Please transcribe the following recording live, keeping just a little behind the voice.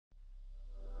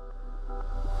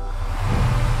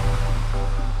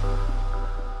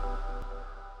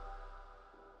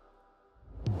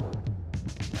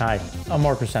Hi, I'm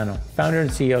Mark Rossano, founder and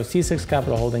CEO of C6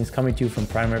 Capital Holdings, coming to you from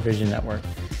Primary Vision Network.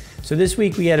 So this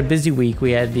week we had a busy week.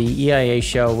 We had the EIA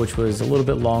show, which was a little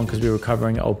bit long because we were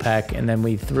covering OPEC, and then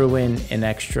we threw in an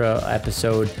extra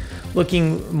episode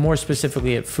looking more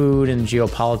specifically at food and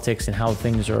geopolitics and how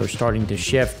things are starting to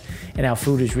shift and how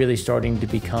food is really starting to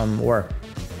become, or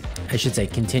I should say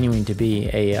continuing to be,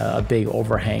 a big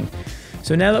overhang.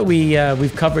 So now that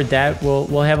we've covered that,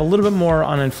 we'll have a little bit more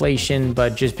on inflation,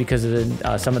 but just because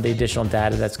of some of the additional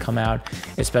data that's come out,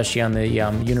 especially on the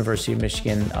University of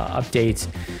Michigan updates.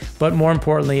 But more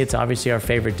importantly, it's obviously our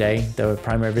favorite day, the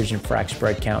Primary Vision Frac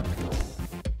spread count.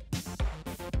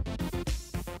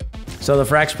 So the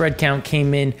frac spread count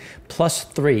came in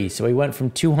 +3. So we went from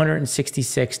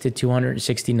 266 to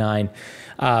 269.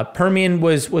 Permian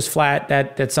was flat.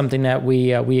 That's something that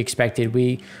we expected.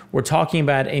 We were talking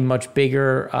about a much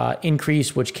bigger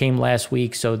increase, which came last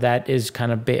week. So that is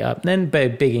kind of then a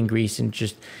big increase, and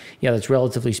just, that's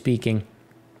relatively speaking.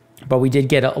 But we did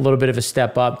get a little bit of a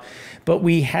step up. But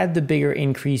we had the bigger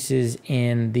increases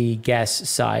in the gas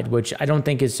side, which I don't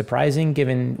think is surprising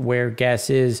given where gas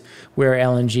is, where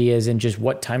LNG is, and just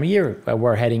what time of year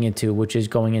we're heading into, which is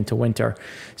going into winter.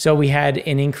 So we had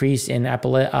an increase in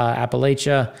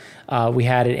Appalachia. We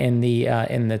had it in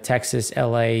the Texas,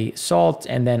 LA salt,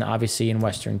 and then obviously in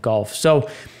Western Gulf. So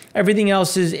everything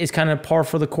else is kind of par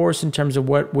for the course in terms of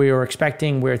what we were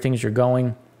expecting, where things are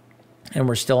going. And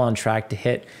we're still on track to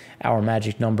hit our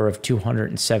magic number of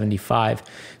 275.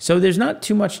 So there's not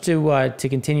too much to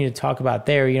continue to talk about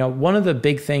there. One of the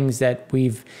big things that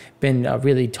we've been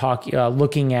really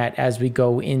looking at as we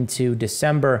go into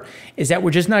December is that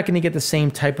we're just not going to get the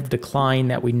same type of decline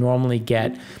that we normally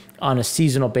get on a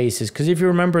seasonal basis. Because if you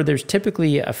remember, there's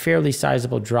typically a fairly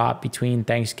sizable drop between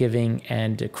Thanksgiving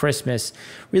and Christmas,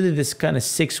 really this kind of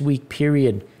 6-week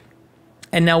period.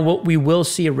 And now we will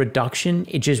see a reduction.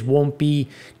 It just won't be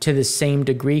to the same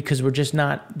degree because we're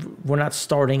not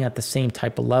starting at the same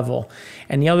type of level.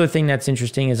 And the other thing that's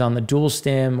interesting is on the dual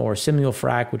stim or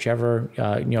simul-frac, whichever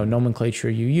nomenclature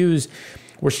you use,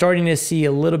 we're starting to see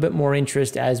a little bit more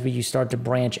interest as we start to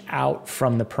branch out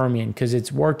from the Permian, because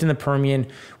it's worked in the Permian.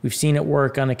 We've seen it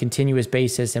work on a continuous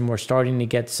basis, and we're starting to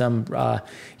get some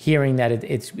hearing that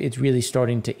it's really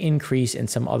starting to increase in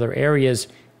some other areas,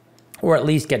 or at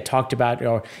least get talked about.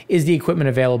 Or is the equipment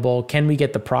available? Can we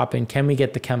get the proppant? Can we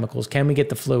get the chemicals? Can we get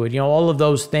the fluid? All of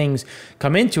those things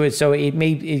come into it. So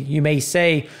you may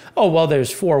say, oh, well,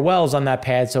 there's 4 wells on that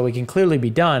pad, so it can clearly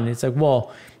be done. It's like,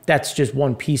 well, that's just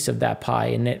one piece of that pie.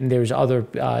 And there's other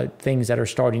things that are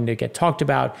starting to get talked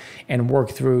about and work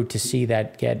through to see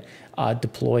that get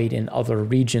deployed in other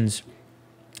regions.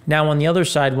 Now, on the other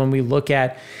side, when we look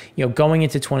at, going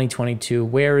into 2022,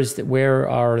 where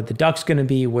are the DUCs going to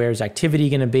be? Where's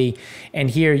activity going to be? And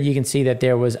here you can see that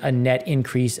there was a net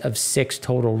increase of 6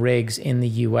 total rigs in the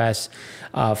U.S.,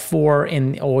 4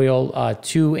 in oil,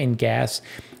 2 in gas.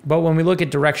 But when we look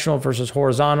at directional versus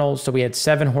horizontal, so we had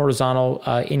 7 horizontal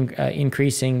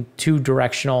increasing, 2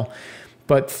 directional,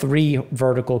 but 3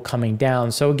 vertical coming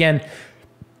down. So again,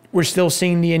 we're still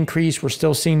seeing the increase. We're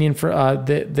still seeing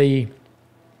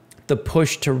the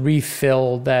push to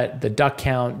refill the duck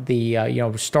count,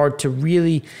 start to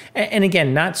really, and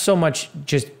again, not so much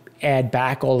just add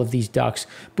back all of these ducks,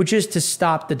 but just to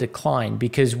stop the decline.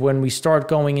 Because when we start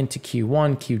going into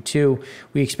Q1, Q2,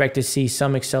 we expect to see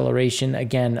some acceleration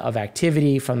again of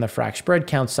activity from the frac spread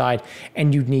count side,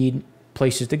 and you need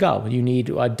places to go. You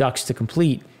need ducks to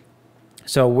complete.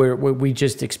 So we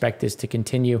just expect this to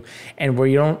continue, and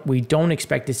we don't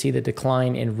expect to see the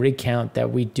decline in rig count that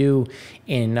we do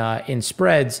in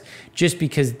spreads, just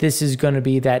because this is going to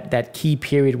be that key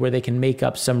period where they can make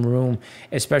up some room,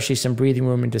 especially some breathing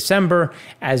room in December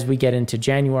as we get into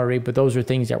January. But those are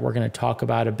things that we're going to talk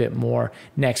about a bit more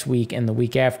next week and the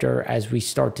week after, as we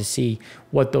start to see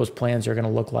what those plans are going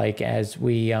to look like as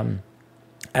we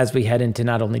head into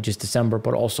not only just December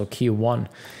but also Q1.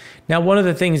 Now, one of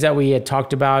the things that we had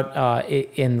talked about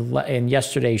in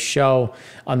yesterday's show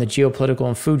on the geopolitical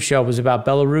and food show was about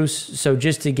Belarus. So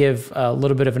just to give a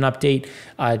little bit of an update,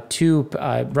 2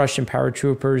 Russian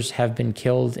paratroopers have been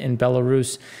killed in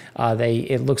Belarus.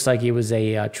 It looks like it was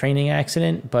a training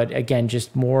accident, but again,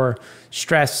 just more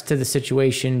stress to the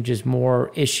situation, just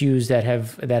more issues that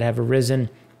have arisen.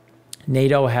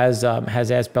 NATO has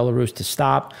asked Belarus to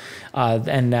stop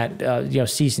and that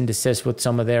cease and desist with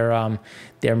some of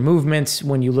their movements.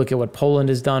 When you look at what Poland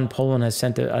has done, Poland has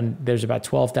sent there's about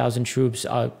 12,000 troops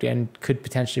and could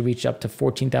potentially reach up to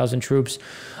 14,000 troops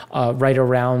right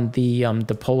around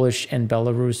the Polish and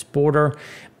Belarus border.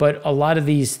 But a lot of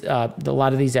these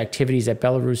activities that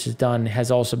Belarus has done has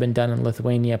also been done in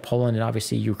Lithuania, Poland, and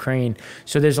obviously Ukraine.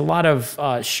 So there's a lot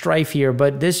of strife here.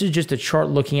 But this is just a chart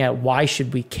looking at why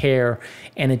should we care,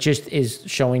 and it just is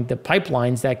showing the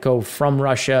pipelines that go from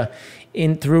Russia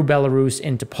in through Belarus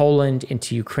into Poland,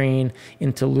 into Ukraine,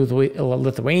 into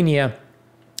Lithuania,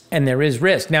 and there is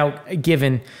risk now.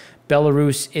 Given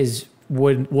Belarus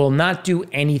will not do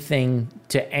anything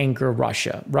to anger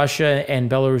Russia. Russia and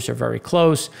Belarus are very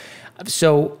close.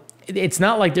 So it's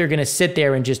not like they're going to sit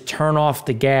there and just turn off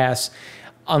the gas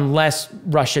unless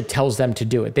Russia tells them to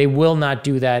do it. They will not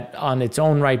do that on its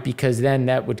own right, because then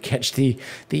that would catch the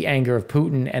anger of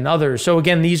Putin and others. So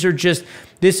again,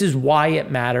 this is why it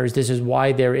matters. This is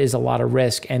why there is a lot of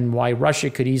risk, and why Russia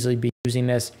could easily be using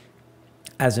this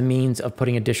as a means of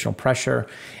putting additional pressure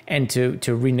and to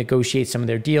renegotiate some of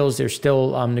their deals. There's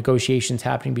still negotiations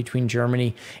happening between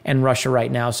Germany and Russia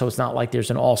right now, so it's not like there's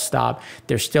an all stop.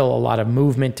 There's still a lot of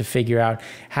movement to figure out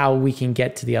how we can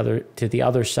get to the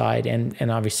other side,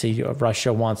 and obviously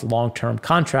Russia wants long-term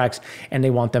contracts and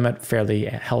they want them at fairly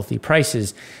healthy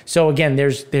prices. So again,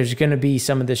 there's going to be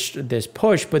some of this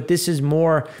push, but this is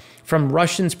more from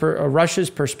Russia's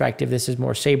perspective. This is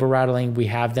more saber rattling. We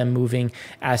have them moving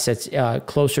assets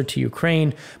closer to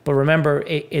Ukraine, but remember,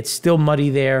 it's still muddy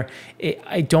there.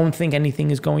 I don't think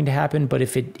anything is going to happen, but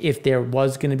if there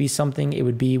was going to be something, it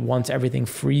would be once everything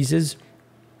freezes,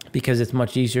 because it's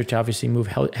much easier to obviously move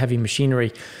heavy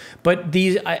machinery. But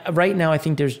right now, I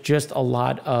think there's just a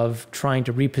lot of trying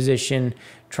to reposition,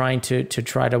 trying to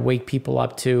try to wake people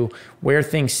up to where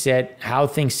things sit, how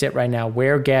things sit right now,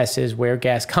 where gas is, where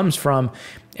gas comes from.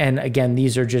 And again,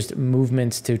 these are just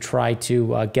movements to try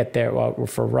to get there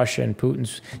for Russia and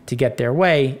Putin's to get their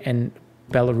way. And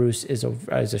Belarus is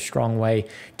a strong way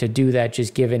to do that,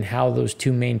 just given how those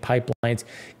two main pipelines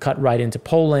cut right into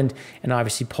Poland. And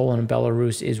obviously Poland and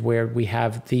Belarus is where we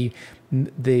have the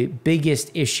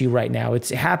biggest issue right now. It's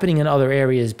happening in other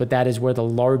areas, but that is where the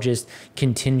largest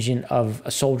contingent of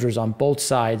soldiers on both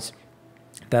sides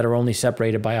that are only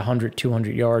separated by 100,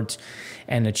 200 yards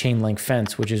and a chain link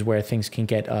fence, which is where things can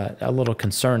get a little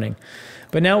concerning.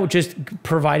 But now just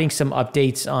providing some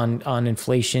updates on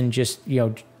inflation, just,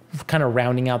 kind of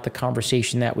rounding out the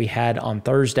conversation that we had on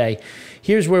Thursday.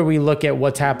 Here's where we look at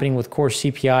what's happening with core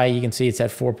CPI. You can see it's at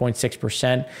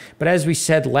 4.6%. But as we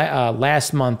said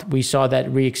last month, we saw that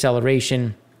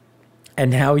reacceleration. And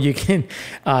now you can,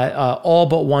 all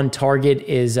but one target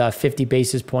is 50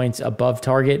 basis points above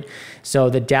target. So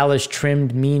the Dallas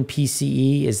trimmed mean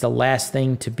PCE is the last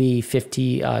thing to be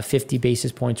 50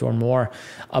 basis points or more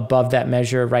above that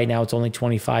measure. Right now it's only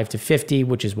 25 to 50,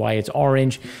 which is why it's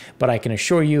orange. But I can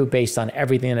assure you, based on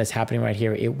everything that is happening right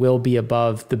here, it will be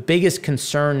above. The biggest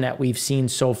concern that we've seen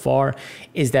so far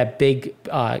is that big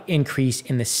increase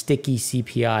in the sticky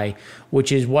CPI,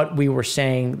 which is what we were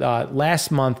saying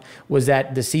last month, was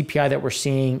that the CPI that we're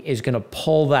seeing is going to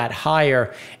pull that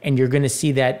higher, and you're going to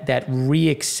see that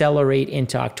re-accelerate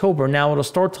into October. Now it'll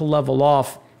start to level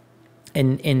off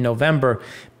in November,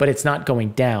 but it's not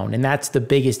going down. And that's the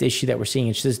biggest issue that we're seeing.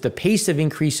 It's just the pace of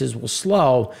increases will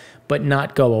slow, but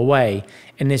not go away.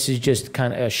 And this is just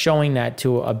kind of showing that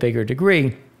to a bigger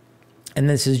degree. And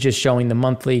this is just showing the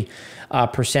monthly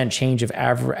percent change of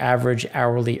average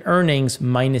hourly earnings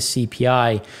minus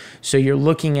CPI. So you're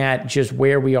looking at just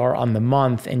where we are on the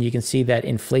month, and you can see that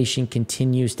inflation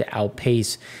continues to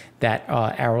outpace that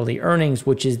hourly earnings,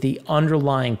 which is the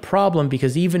underlying problem,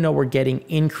 because even though we're getting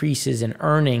increases in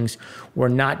earnings, we're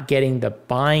not getting the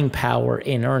buying power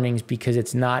in earnings, because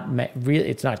it's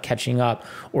not catching up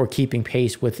or keeping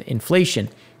pace with inflation.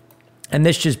 And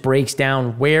this just breaks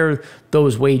down where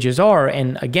those wages are.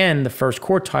 And again, the first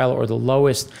quartile, or the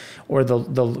lowest, or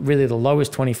really the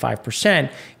lowest 25%,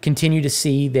 continue to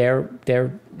see their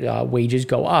wages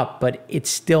go up, but it's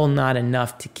still not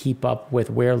enough to keep up with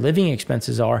where living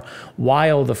expenses are,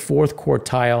 while the fourth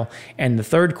quartile and the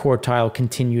third quartile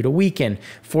continue to weaken.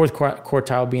 Fourth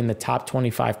quartile being the top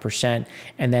 25%,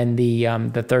 and then the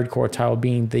third quartile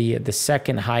being the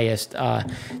second highest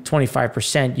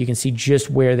 25%. You can see just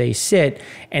where they sit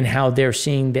and how they're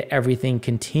seeing that everything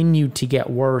continue to get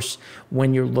worse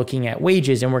when you're looking at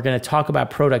wages. And we're going to talk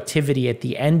about productivity at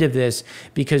the end of this,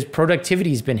 because productivity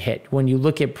has been hit. When you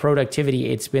look at productivity,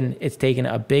 it's taken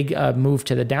a big move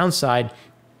to the downside.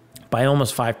 by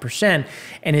almost 5%.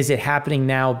 And is it happening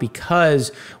now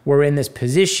because we're in this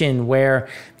position where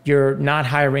you're not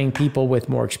hiring people with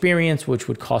more experience, which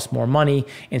would cost more money?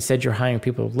 Instead, you're hiring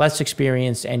people with less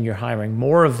experience, and you're hiring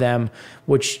more of them,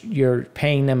 which you're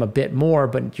paying them a bit more,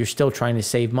 but you're still trying to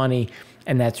save money.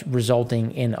 And that's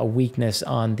resulting in a weakness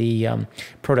on the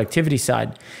productivity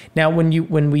side. Now,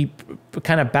 when we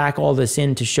kind of back all this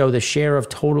in to show the share of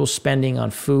total spending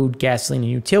on food, gasoline,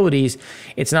 and utilities,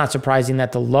 it's not surprising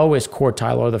that the lowest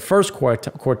quartile, or the first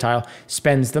quartile,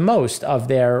 spends the most of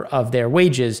their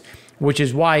wages, which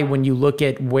is why when you look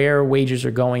at where wages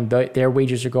are going, their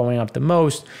wages are going up the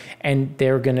most, and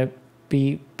they're going to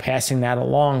be passing that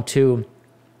along to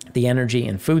the energy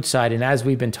and food side. And as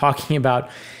we've been talking about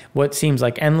what seems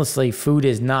like endlessly, food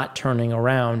is not turning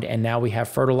around, and now we have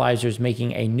fertilizers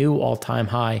making a new all-time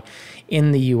high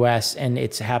in the US, and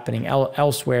it's happening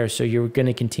elsewhere. So you're going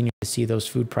to continue to see those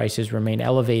food prices remain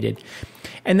elevated.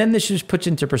 And then this just puts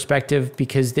into perspective,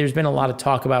 because there's been a lot of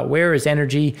talk about where is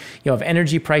energy, if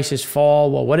energy prices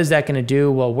fall, well, what is that going to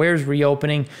do? Well, where's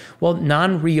reopening? Well,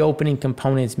 non-reopening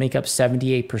components make up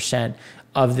 78%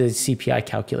 of the CPI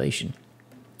calculation,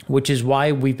 which is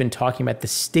why we've been talking about the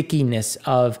stickiness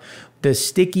of the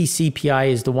sticky CPI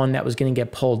is the one that was going to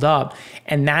get pulled up,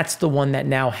 and that's the one that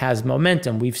now has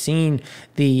momentum. We've seen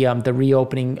the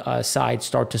reopening side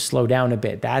start to slow down a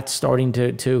bit. That's starting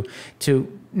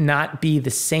to not be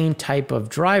the same type of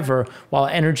driver, while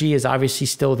energy is obviously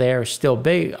still there, still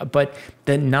big, but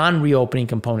the non-reopening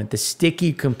component, the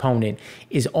sticky component,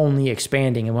 is only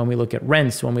expanding. And when we look at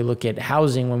rents, when we look at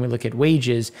housing, when we look at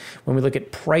wages, when we look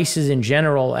at prices in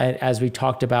general, as we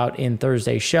talked about in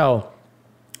Thursday's show,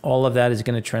 all of that is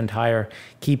going to trend higher,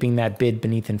 keeping that bid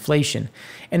beneath inflation.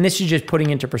 And this is just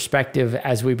putting into perspective,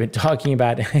 as we've been talking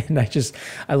about, and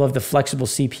I love the flexible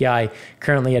CPI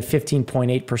currently at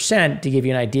 15.8%, to give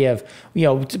you an idea of,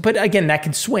 but again, that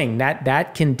can swing,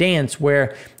 that can dance,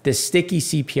 where the sticky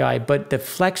CPI, but the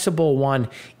flexible one,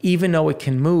 even though it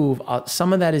can move,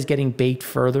 some of that is getting baked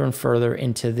further and further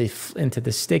into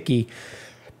the sticky.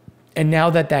 And now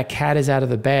that cat is out of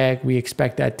the bag, we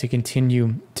expect that to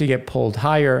continue to get pulled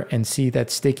higher and see that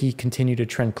sticky continue to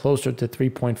trend closer to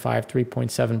 3.5,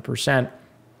 3.7%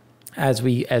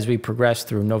 as we progress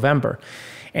through November.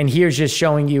 And here's just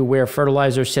showing you where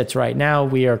fertilizer sits right now.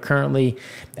 We are currently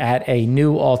at a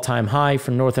new all-time high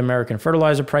for North American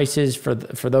fertilizer prices. For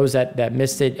those that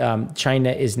missed it,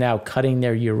 China is now cutting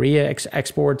their urea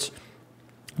exports,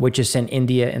 which has sent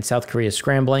India and South Korea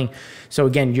scrambling. So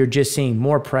again, you're just seeing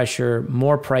more pressure,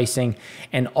 more pricing,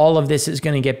 and all of this is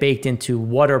going to get baked into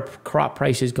what are crop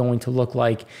prices going to look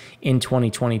like in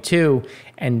 2022.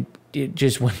 And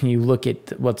just when you look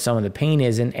at what some of the pain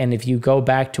is, and if you go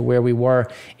back to where we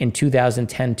were in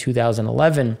 2010,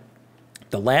 2011,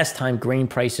 the last time grain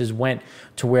prices went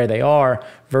to where they are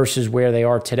versus where they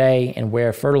are today, and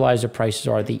where fertilizer prices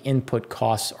are, the input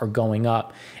costs are going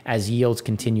up as yields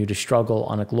continue to struggle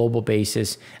on a global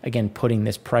basis. Again, putting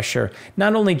this pressure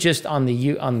not only just on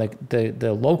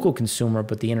the local consumer,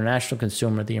 but the international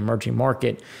consumer, the emerging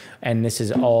market. And this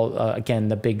is all, again,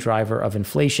 the big driver of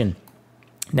inflation.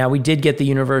 Now, we did get the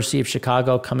University of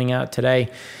Chicago coming out today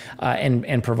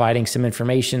and providing some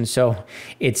information. So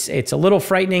it's a little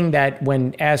frightening that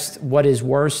when asked what is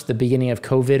worse, the beginning of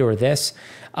COVID or this,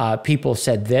 people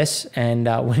said this. And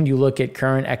when you look at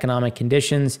current economic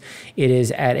conditions, it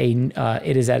is at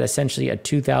essentially a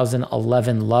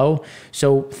 2011 low.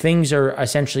 So things are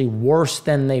essentially worse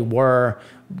than they were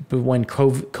when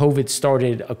COVID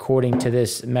started, according to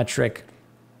this metric,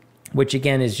 which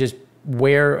again is just,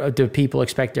 where do people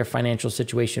expect their financial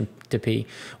situation to be?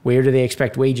 Where do they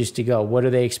expect wages to go? What do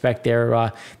they expect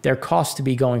their costs to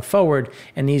be going forward?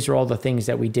 And these are all the things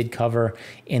that we did cover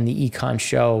in the Econ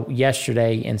show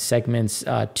yesterday in segments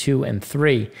 2 and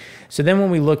 3. So then when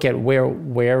we look at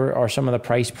where are some of the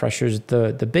price pressures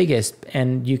the biggest,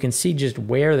 and you can see just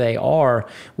where they are,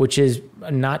 which is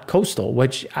not coastal,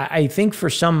 which I think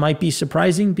for some might be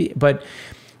surprising, but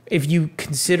if you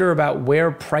consider about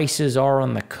where prices are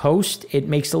on the coast, it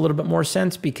makes a little bit more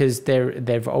sense, because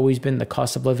they've always been, the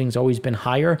cost of living's always been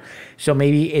higher. So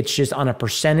maybe it's just on a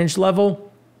percentage level,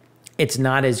 it's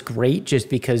not as great, just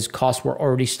because costs were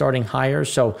already starting higher.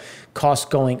 So costs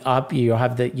going up, you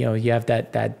have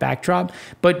that backdrop,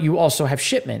 but you also have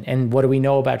shipment. And what do we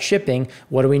know about shipping?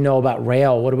 What do we know about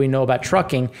rail? What do we know about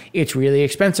trucking? It's really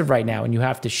expensive right now, and you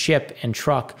have to ship and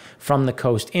truck from the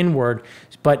coast inward.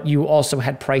 But you also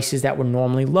had prices that were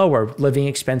normally lower. Living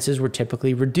expenses were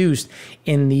typically reduced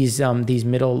in these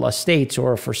middle states,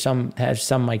 or for some, as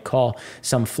some might call,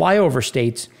 some flyover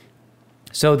states.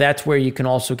 So that's where you can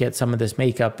also get some of this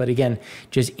makeup. But again,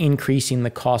 just increasing the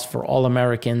cost for all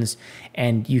Americans,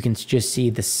 and you can just see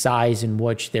the size in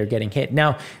which they're getting hit.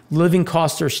 Now, living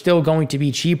costs are still going to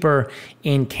be cheaper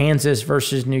in Kansas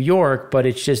versus New York, but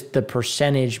it's just the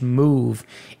percentage move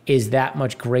is that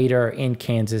much greater in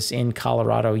Kansas, in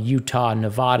Colorado, Utah,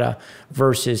 Nevada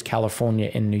versus California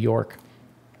and New York.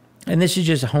 And this is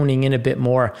just honing in a bit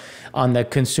more on the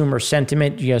consumer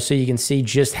sentiment, so you can see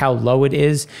just how low it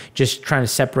is, just trying to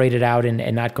separate it out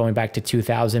and not going back to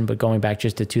 2000, but going back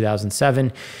just to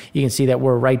 2007. You can see that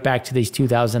we're right back to these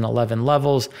 2011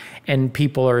 levels, and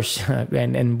people are,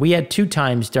 and we had 2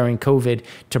 times during COVID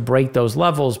to break those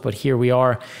levels, but here we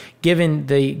are. Given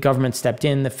the government stepped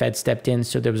in, the Fed stepped in,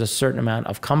 so there was a certain amount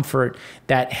of comfort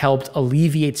that helped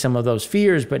alleviate some of those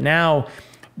fears, but now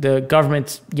the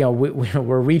government,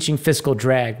 we're reaching fiscal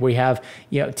drag. We have,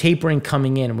 tapering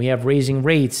coming in. We have raising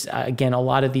rates. Again, a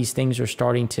lot of these things are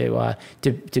starting to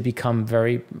become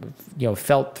very,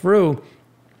 felt through.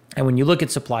 And when you look at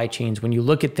supply chains, when you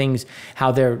look at things,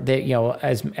 how they're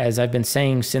as I've been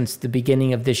saying since the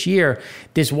beginning of this year,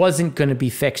 this wasn't going to be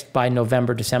fixed by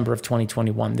November, December of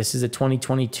 2021. This is a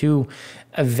 2022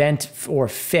 event or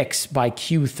fix by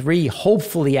Q3,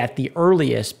 hopefully at the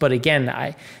earliest. But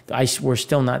again, we're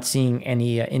still not seeing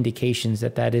any indications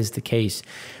that that is the case.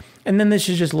 And then this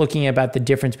is just looking about the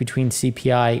difference between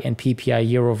CPI and PPI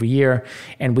year over year.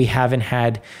 And we haven't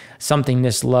had something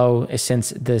this low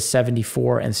since the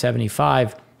 74 and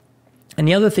 75. And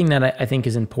the other thing that I think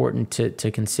is important to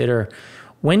consider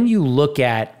when you look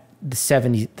at the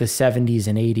 70s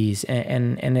and 80s,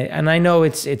 and I know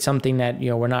it's something that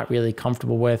we're not really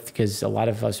comfortable with because a lot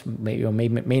of us may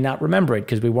not remember it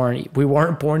because we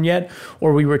weren't born yet,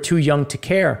 or we were too young to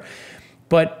care.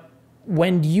 But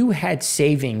when you had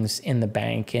savings in the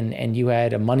bank and you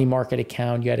had a money market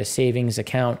account, you had a savings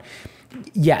account,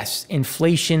 yes,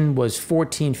 inflation was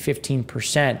 14,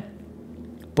 15%,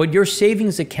 but your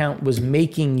savings account was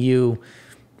making you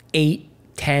 8,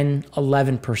 10,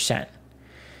 11%.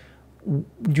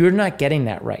 You're not getting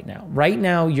that right now. Right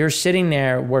now, you're sitting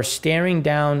there, we're staring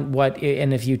down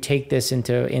and if you take this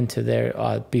into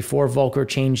their, before Volcker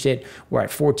changed it, we're at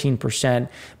 14%.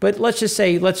 But let's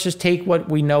just take what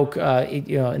we know,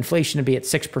 inflation to be at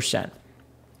 6%.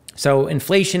 So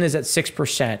inflation is at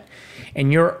 6%,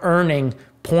 and you're earning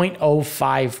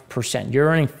 0.05%. You're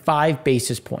earning 5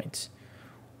 basis points.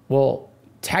 Well,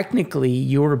 technically,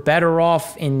 you were better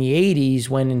off in the 80s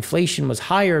when inflation was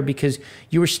higher because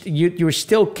you were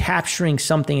still capturing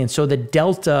something, and so the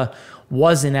delta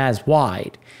wasn't as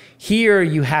wide. Here,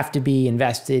 you have to be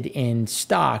invested in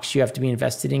stocks, you have to be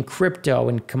invested in crypto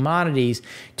and commodities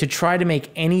to try to make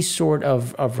any sort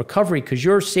of recovery because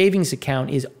your savings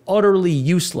account is utterly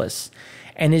useless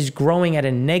and is growing at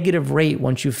a negative rate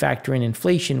once you factor in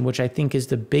inflation, which I think is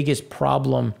the biggest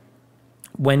problem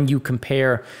when you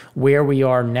compare where we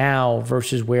are now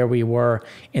versus where we were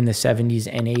in the 70s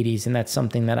and 80s. And that's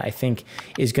something that I think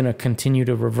is going to continue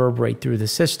to reverberate through the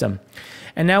system.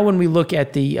 And now when we look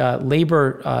at the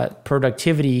labor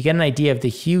productivity, you get an idea of the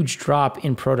huge drop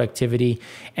in productivity.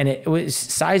 And it was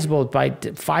sizable by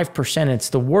 5%. It's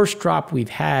the worst drop we've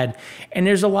had. And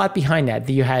there's a lot behind that.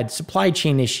 You had supply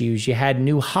chain issues. You had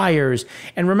new hires.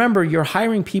 And remember, you're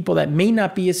hiring people that may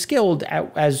not be as skilled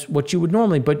as what you would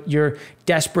normally, but you're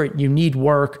desperate, you need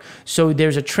work. So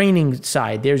there's a training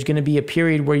side. There's going to be a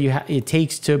period where it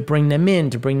takes to bring them in,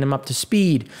 to bring them up to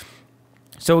speed.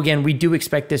 So again, we do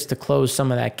expect this to close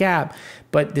some of that gap,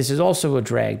 but this is also a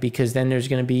drag because then there's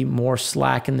going to be more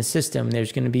slack in the system.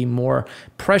 There's going to be more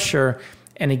pressure.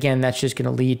 And again, that's just going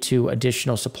to lead to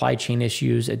additional supply chain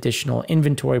issues, additional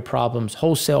inventory problems,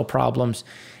 wholesale problems.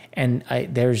 And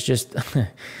there's just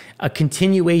a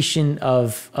continuation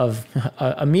of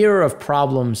a mirror of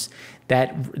problems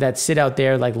that sit out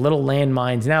there like little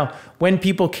landmines. Now, when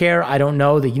people care, I don't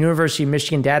know. The University of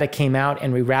Michigan data came out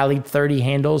and we rallied 30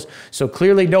 handles. So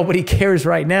clearly nobody cares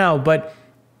right now. But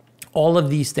all of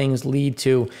these things lead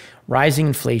to rising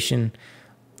inflation,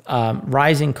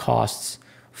 rising costs,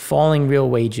 falling real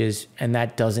wages, and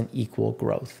that doesn't equal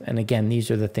growth. And again, these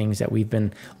are the things that we've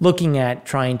been looking at,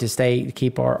 trying to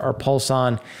keep our pulse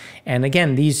on. And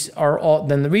again, these are all,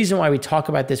 then the reason why we talk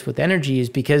about this with energy is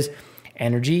because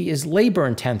energy is labor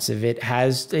intensive. It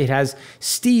has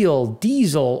steel,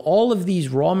 diesel, all of these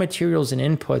raw materials and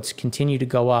inputs continue to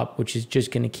go up, which is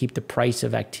just going to keep the price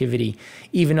of activity.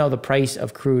 Even though the price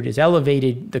of crude is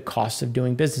elevated, the cost of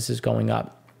doing business is going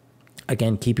up.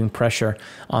 Again, keeping pressure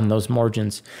on those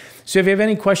margins. So if you have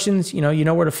any questions, you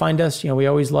know where to find us. We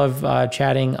always love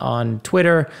chatting on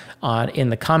Twitter, in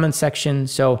the comment section.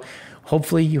 So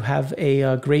hopefully you have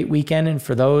a great weekend. And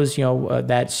for those,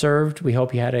 that served, we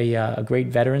hope you had a great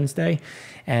Veterans Day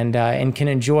and can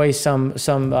enjoy some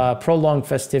prolonged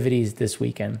festivities this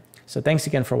weekend. So thanks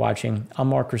again for watching. I'm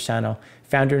Mark Rossano,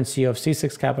 founder and CEO of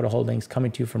C6 Capital Holdings,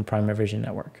 coming to you from Prime Vision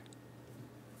Network.